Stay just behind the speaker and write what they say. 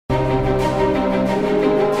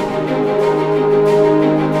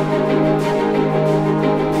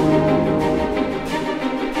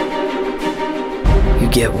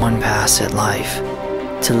one pass at life,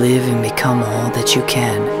 to live and become all that you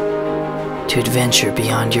can, to adventure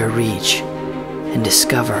beyond your reach and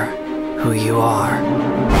discover who you are.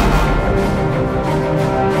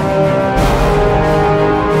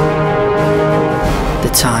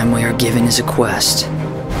 The time we are given is a quest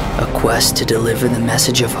to deliver the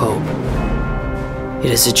message of hope.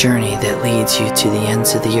 It is a journey that leads you to the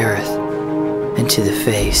ends of the earth and to the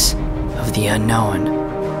face of the unknown.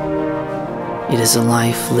 It is a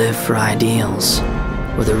life lived for ideals,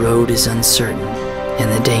 where the road is uncertain and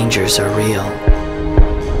the dangers are real.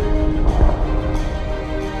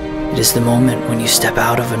 It is the moment when you step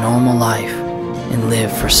out of a normal life and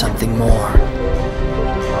live for something more.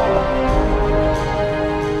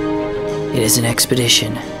 It is an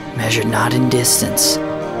expedition measured not in distance,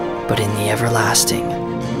 but in the everlasting.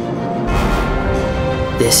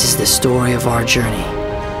 This is the story of our journey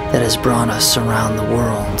that has brought us around the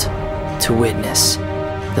world to witness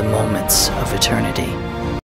the moments of eternity.